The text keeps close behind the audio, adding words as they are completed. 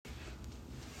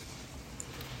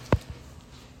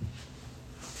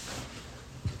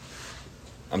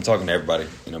I'm talking to everybody,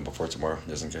 before tomorrow,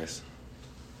 just in case.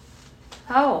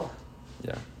 Oh.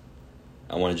 Yeah.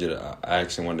 I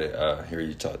actually wanted to hear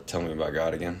you tell me about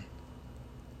God again.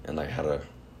 And, how to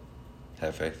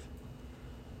have faith.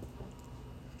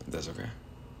 If that's okay.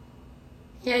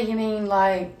 Yeah, you mean,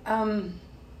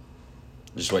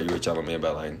 Just what you were telling me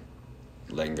about,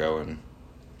 letting go and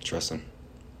trusting.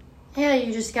 Yeah,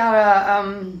 you just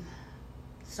gotta,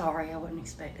 sorry, I wasn't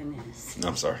expecting this. No,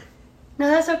 I'm sorry. No,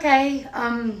 that's okay.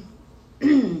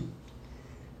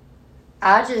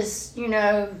 I just,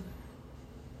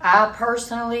 I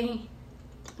personally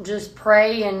just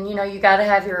pray and, you gotta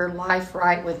have your life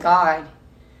right with God.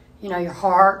 Your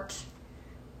heart,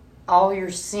 all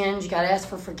your sins, you gotta ask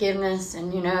for forgiveness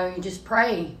and, you just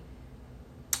pray.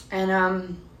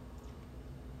 And,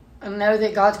 I know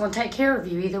that God's gonna take care of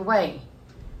you either way.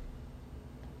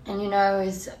 And,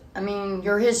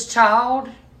 you're His child.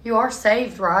 You are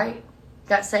saved, right?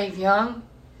 Got saved young.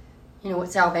 You know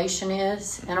what salvation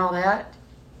is and all that.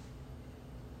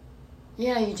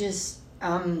 Yeah, you just,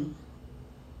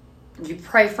 you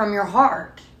pray from your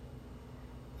heart.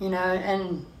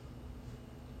 And,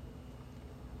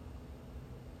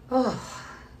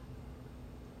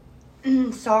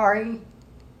 sorry.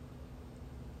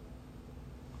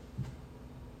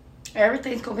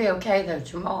 Everything's going to be okay, though,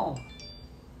 Jamal.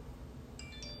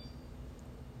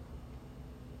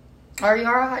 Are you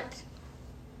all right?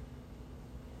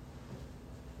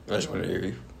 I just want to hear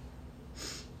you.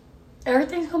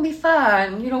 Everything's going to be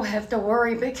fine. You don't have to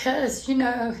worry because,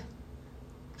 I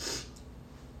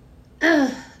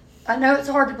know it's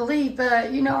hard to believe,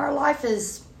 but, our life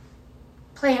is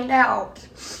planned out.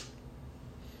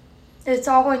 It's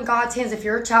all in God's hands. If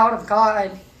you're a child of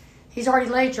God, He's already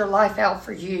laid your life out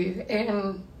for you.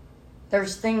 And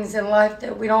there's things in life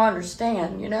that we don't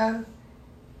understand,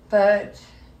 But,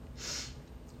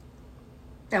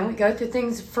 and we go through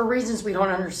things for reasons we don't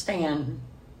understand.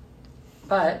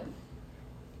 But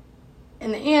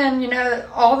in the end,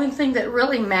 all the thing that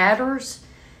really matters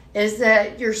is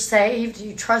that you're saved,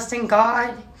 you trust in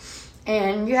God,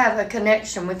 and you have a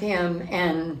connection with Him.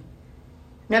 And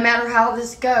no matter how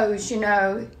this goes,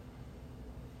 you'll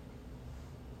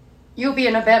be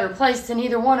in a better place than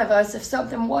either one of us if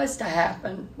something was to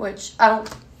happen, which I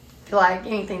don't feel like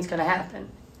anything's going to happen.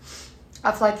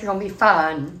 I feel like you're going to be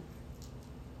fine.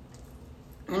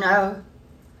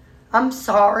 I'm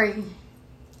sorry.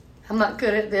 I'm not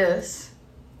good at this.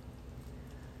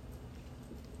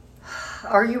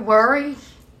 Are you worried?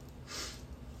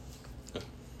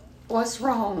 What's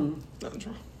wrong? Nothing's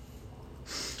wrong.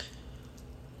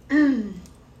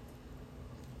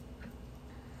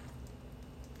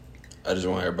 I just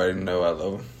want everybody to know I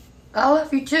love them. I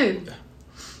love you too. Yeah.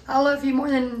 I love you more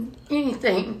than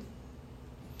anything.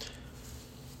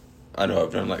 I know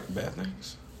I've done bad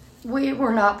things. We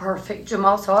were not perfect,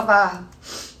 Jamal, so if I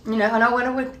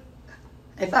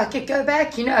if I could go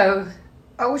back, I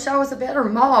wish I was a better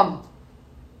mom.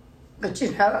 But,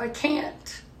 I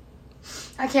can't.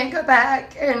 I can't go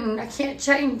back, and I can't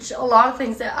change a lot of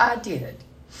things that I did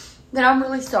that I'm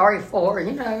really sorry for,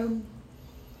 And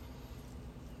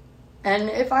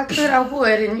if I could, I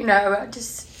would, and,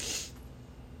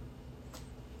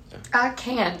 I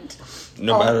can't.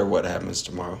 No matter what happens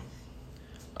tomorrow,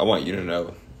 I want you to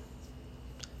know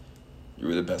you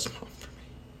were the best mom for me.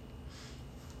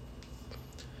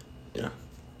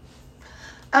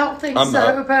 I don't think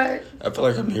so, but I feel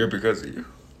like I'm here because of you.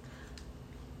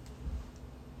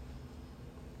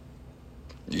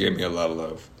 You gave me a lot of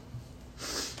love.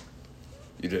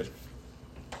 You did.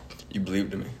 You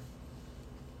believed in me.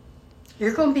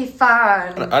 You're going to be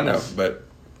fine. I know, but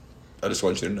I just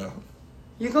want you to know.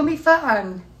 You're going to be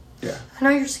fine. Yeah. I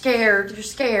know you're scared. You're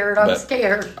scared. I'm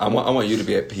scared. I want you to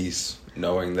be at peace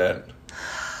knowing that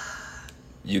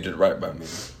you did right by me.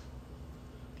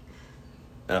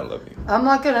 And I love you. I'm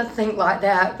not going to think like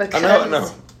that because I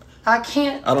know. I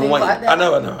can't I don't think want like you. that. I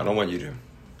know. I don't want you to.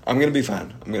 I'm going to be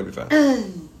fine.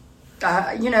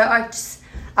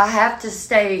 I have to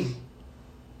stay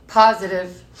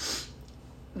positive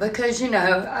because,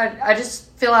 I just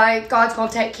feel like God's going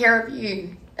to take care of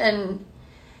you and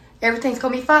everything's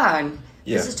going to be fine.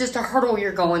 Yeah. This is just a hurdle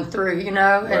you're going through,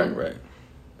 Right.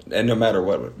 And no matter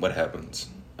what happens,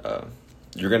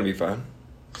 you're going to be fine.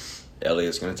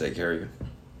 Elliot's going to take care of you.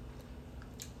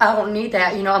 I don't need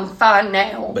that. I'm fine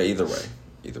now. But either way,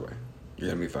 you're going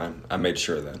to be fine. I made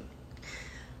sure of that.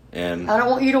 And I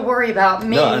don't want you to worry about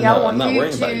me. No, I know. I'm not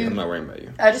worrying about you. I'm not worrying about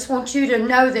you. I just want you to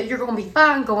know that you're going to be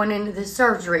fine going into this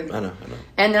surgery. I know.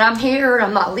 And that I'm here and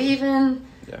I'm not leaving.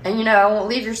 Yeah. And, I won't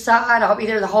leave your side. I'll be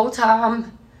there the whole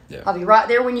time. Yeah. I'll be right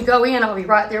there when you go in. I'll be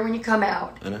right there when you come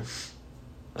out. I know.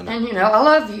 I know. And, I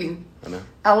love you. I know.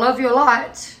 I love you a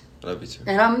lot. I love you too.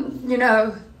 And I'm,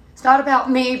 it's not about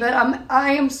me, but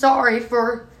I am sorry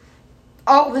for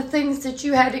all the things that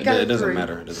you had to go through. It doesn't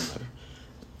matter. It doesn't matter.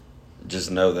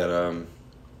 Just know that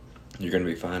you're going to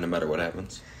be fine no matter what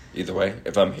happens. Either way,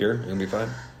 if I'm here, you're going to be fine.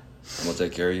 I'm going to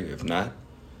take care of you. If not,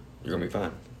 you're going to be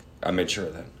fine. I made sure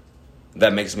of that.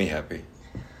 That makes me happy.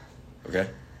 Okay?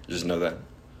 Just know that.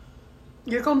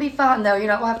 You're going to be fine, though. You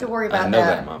don't have to worry about that. I know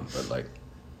that, Mom. But,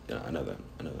 I know that.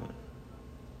 I know that.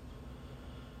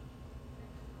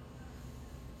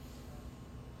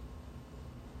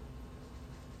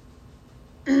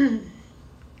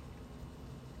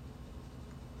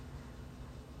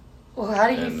 Well, how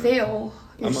do you feel?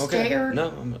 You're I'm okay. scared? No,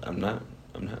 I'm not.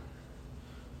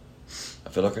 I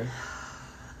feel okay.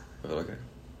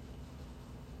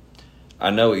 I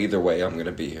know either way I'm going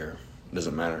to be here. It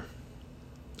doesn't matter.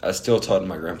 I still talk to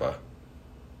my grandpa.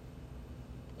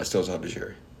 I still talk to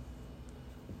Jerry.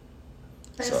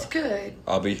 That's good.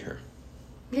 I'll be here.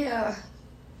 Yeah.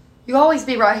 You always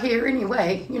be right here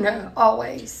anyway,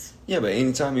 always. Yeah, but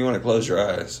anytime you want to close your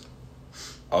eyes,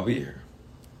 I'll be here.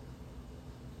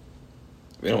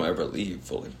 We don't ever leave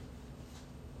fully.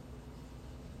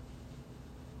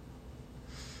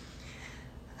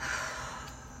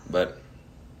 But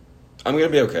I'm going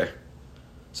to be okay.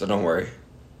 So don't worry.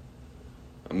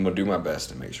 I'm going to do my best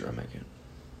to make sure I make it.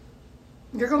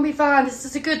 You're going to be fine. This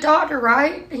is a good doctor,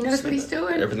 right? He knows what he's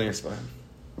doing. Everything is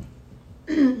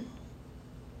fine.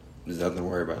 There's nothing to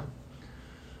worry about.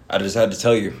 I just had to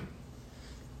tell you.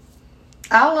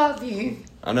 I love you.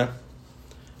 I know.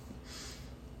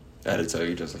 I had to tell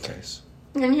you just in case.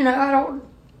 And, I don't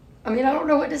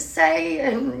know what to say.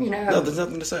 And, No, there's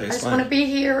nothing to say. It's I just fine. want to be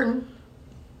here. And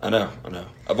I know.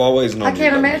 I've always known I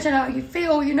can't imagine how you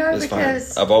feel, It's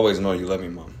because... fine. I've always known you love me,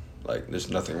 Mom. There's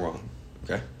nothing wrong.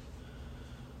 Okay?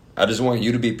 I just want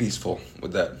you to be peaceful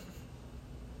with that.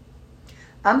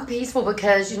 I'm peaceful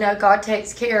because, God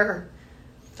takes care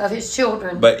of his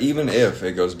children. But even if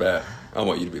it goes bad, I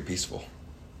want you to be peaceful.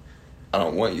 I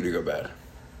don't want you to go bad.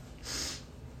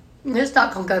 It's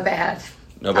not going to go bad.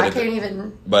 No, but I can't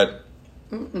even... But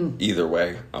either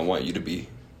way, I want you to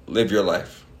live your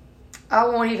life. I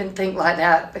won't even think like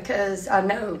that because I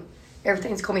know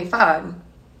everything's going to be fine.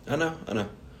 I know.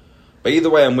 But either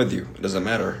way, I'm with you. It doesn't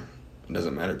matter. It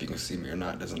doesn't matter if you can see me or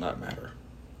not. It does not matter.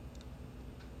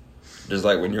 Just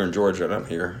like when you're in Georgia and I'm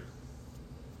here,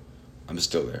 I'm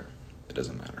still there. It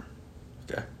doesn't matter.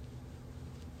 Okay?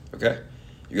 Okay?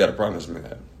 You got to promise me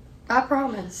that. I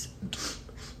promise.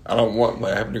 I don't want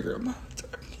what happened to Grandma to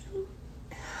happen to you.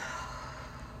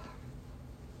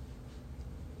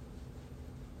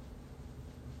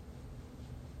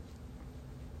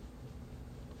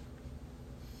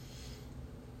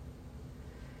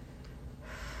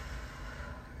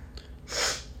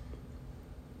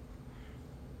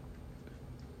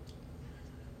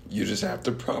 You just have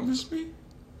to promise me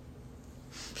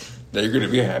that you're going to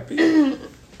be happy.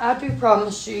 I do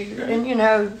promise you. Okay.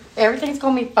 And, everything's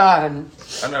going to be fine.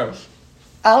 I know.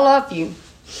 I love you.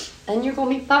 And you're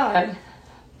going to be fine.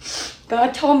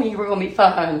 God told me you were going to be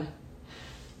fine.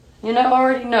 I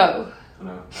already know. I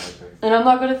know. And I'm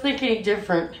not going to think any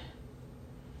different.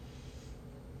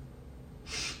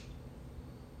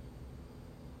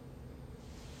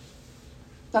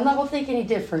 I'm not going to think any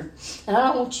different. And I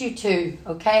don't want you to,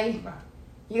 okay?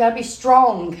 You got to be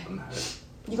strong.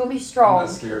 You're going to be strong. I'm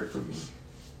not scared for me.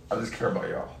 I just care about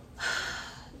y'all.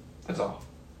 That's all.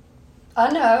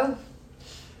 I know.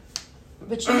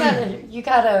 But you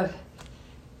gotta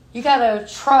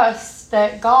trust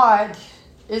that God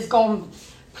is going to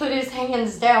put his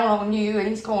hands down on you and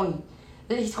he's going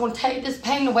to take this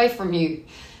pain away from you.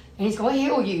 And he's going to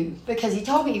heal you because he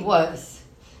told me he was.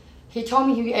 He told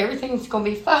me everything's going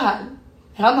to be fine.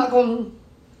 And I'm not going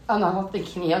to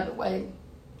think any other way.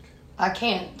 I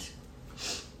can't.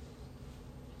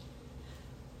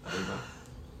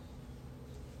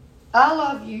 I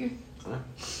love you.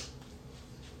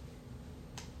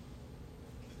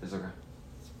 It's okay.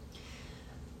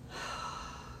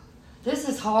 This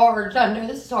is hard. I know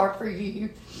this is hard for you.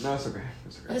 No, it's okay.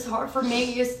 It's hard for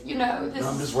me. It's, No,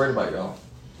 I'm just worried about y'all.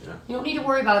 You don't need to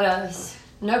worry about us.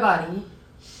 Nobody.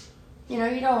 You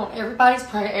don't. Everybody's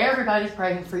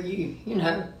praying for you.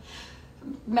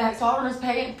 Max Alderman's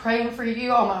praying for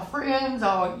you. All my friends.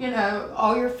 All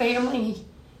your family.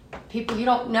 People you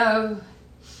don't know.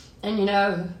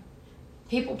 And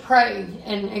people pray.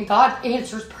 And God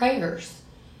answers prayers.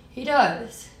 He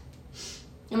does.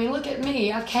 Look at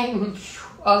me. I came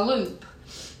a loop.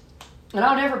 And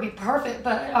I'll never be perfect,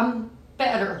 but I'm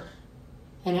better.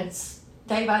 And it's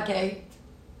day by day.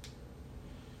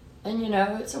 And,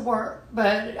 it's a work.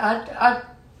 But I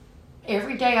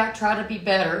every day I try to be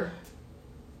better.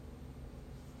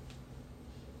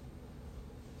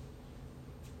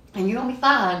 And you're going to be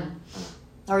fine.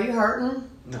 Are you hurting?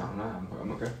 No, I'm not.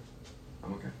 I'm okay.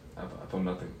 I'm okay. I feel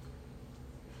nothing.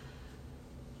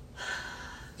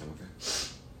 I'm okay.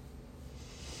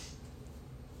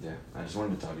 Yeah, I just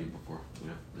wanted to talk to you before,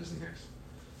 just in case.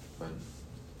 But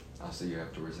I'll see you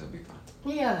afterwards. That'll be fine.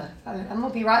 Yeah, I'm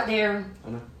going to be right there I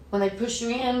know. when they push you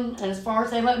in, and as far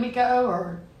as they let me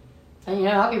go, and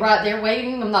I'll be right there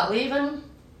waiting. I'm not leaving.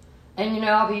 And,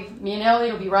 me and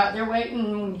Elliot will be right there waiting.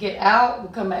 When we get out,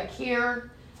 we'll come back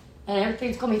here, and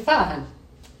everything's going to be fine.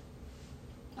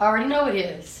 I already know it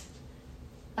is.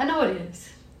 I know it is.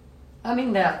 I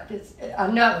mean that. I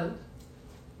know.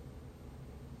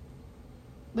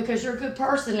 Because you're a good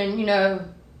person,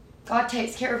 and, God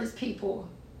takes care of his people.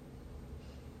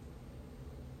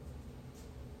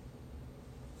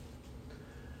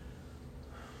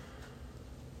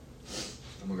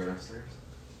 I'm going to go downstairs.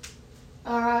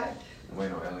 All right. I'm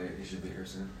waiting on Elliot. He should be here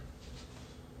soon.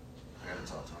 I got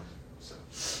to talk to him. So,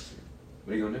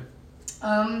 what are you going to do?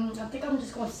 I think I'm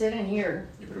just going to sit in here.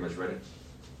 You pretty much ready?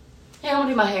 Yeah, I'm going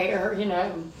to do my hair,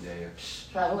 Yeah.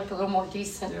 Try to look a little more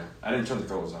decent. Yeah. I didn't turn the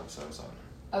clothes on, so it's on.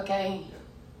 Okay.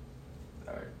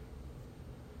 Yeah. All right.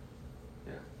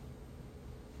 Yeah.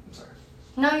 I'm sorry.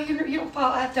 No, you don't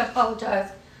have to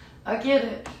apologize. I get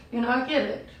it. I get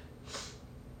it.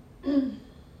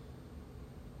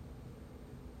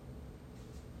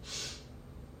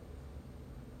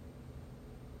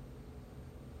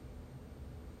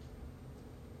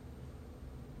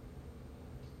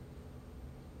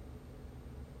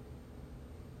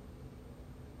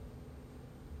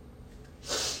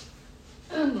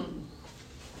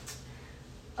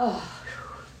 Oh,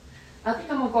 I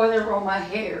think I'm going to go there and roll my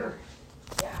hair.